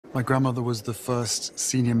My grandmother was the first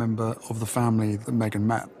senior member of the family that Meghan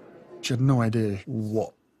met. She had no idea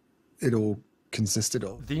what it all consisted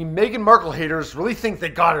of. The Meghan Markle haters really think they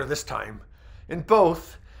got her this time. In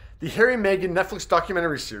both the Harry and Meghan Netflix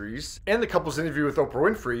documentary series and the couple's interview with Oprah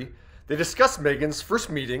Winfrey, they discussed Meghan's first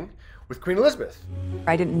meeting with Queen Elizabeth.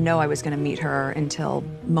 I didn't know I was going to meet her until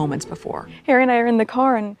moments before. Harry and I are in the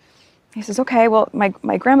car, and he says, okay, well,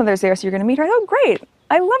 my grandmother's there, so you're going to meet her. Oh, great.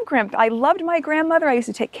 I loved my grandmother. I used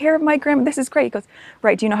to take care of my grandmother. This is great. He goes,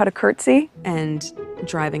 right, do you know how to curtsy? And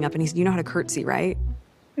driving up, and he said, you know how to curtsy, right?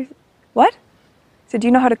 I said, what? He said, do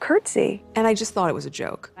you know how to curtsy? And I just thought it was a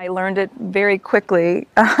joke. I learned it very quickly.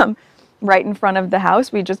 Right in front of the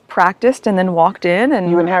house. We just practiced and then walked in.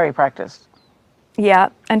 And you and Harry practiced? Yeah,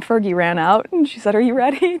 and Fergie ran out and she said, are you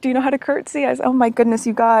ready? Do you know how to curtsy? I said, oh my goodness,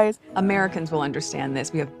 you guys. Americans will understand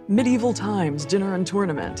this. We have medieval times, dinner and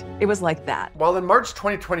tournament. It was like that. While in March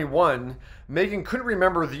 2021, Meghan couldn't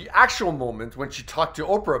remember the actual moment when she talked to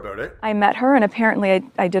Oprah about it. I met her and apparently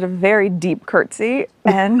I did a very deep curtsy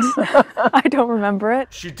and I don't remember it.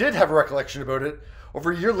 She did have a recollection about it.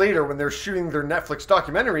 Over a year later when they were shooting their Netflix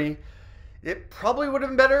documentary, it probably would have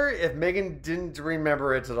been better if Meghan didn't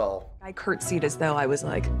remember it at all. I curtsied as though I was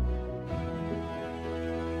like...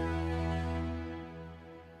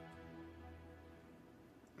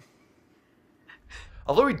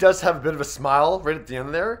 Although he does have a bit of a smile right at the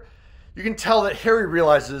end there, you can tell that Harry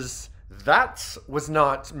realizes that was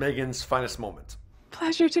not Meghan's finest moment.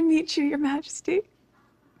 Pleasure to meet you, Your Majesty.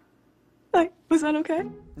 Was that okay?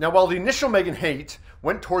 Now, while the initial Meghan hate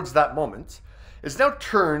went towards that moment, it's now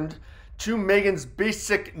turned to Meghan's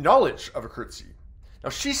basic knowledge of a curtsy.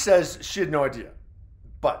 Now, she says she had no idea,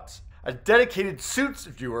 but a dedicated Suits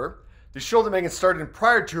viewer, the show that Meghan starred in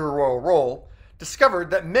prior to her royal role,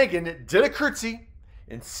 discovered that Meghan did a curtsy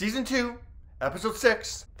in season 2, episode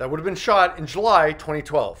 6, that would have been shot in July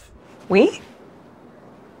 2012. We?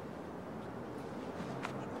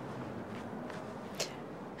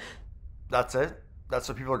 That's it? That's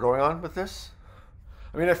what people are going on with this?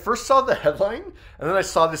 I mean, I first saw the headline, and then I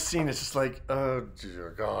saw this scene. It's just like, oh,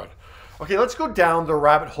 dear God. Okay, let's go down the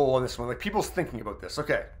rabbit hole on this one. Like, people's thinking about this.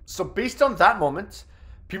 Okay, so based on that moment,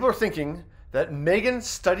 people are thinking that Meghan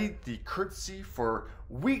studied the curtsy for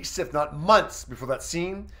weeks, if not months, before that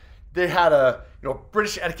scene. They had a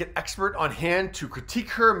British etiquette expert on hand to critique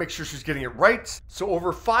her, make sure she's getting it right. So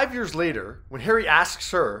over 5 years later, when Harry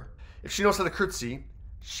asks her if she knows how to curtsy,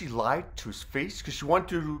 she lied to his face because she wanted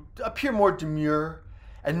to appear more demure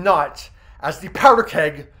and not as the powder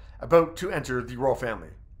keg about to enter the royal family.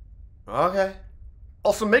 Okay.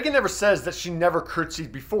 Also, Meghan never says that she never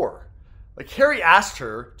curtsied before. Like, Harry asked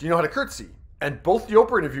her, do you know how to curtsy? And both the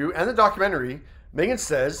Oprah interview and the documentary, Meghan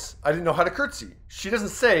says, I didn't know how to curtsy. She doesn't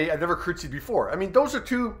say, I've never curtsied before. I mean, those are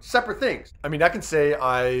two separate things. I mean, I can say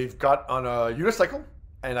I've got on a unicycle,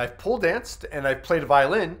 and I've pole danced, and I've played a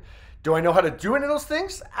violin. Do I know how to do any of those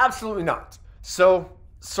things? Absolutely not. So,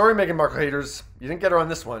 sorry, Meghan Markle haters. You didn't get her on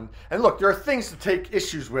this one. And look, there are things to take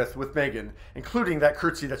issues with Meghan, including that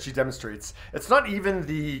curtsy that she demonstrates. It's not even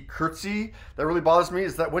the curtsy that really bothers me,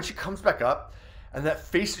 is that when she comes back up, and that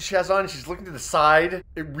face that she has on, she's looking to the side,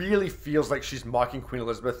 it really feels like she's mocking Queen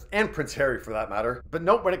Elizabeth and Prince Harry for that matter. But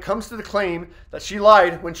nope, when it comes to the claim that she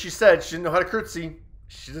lied when she said she didn't know how to curtsy,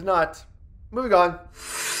 she did not. Moving on.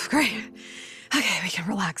 Great. Okay, we can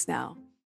relax now.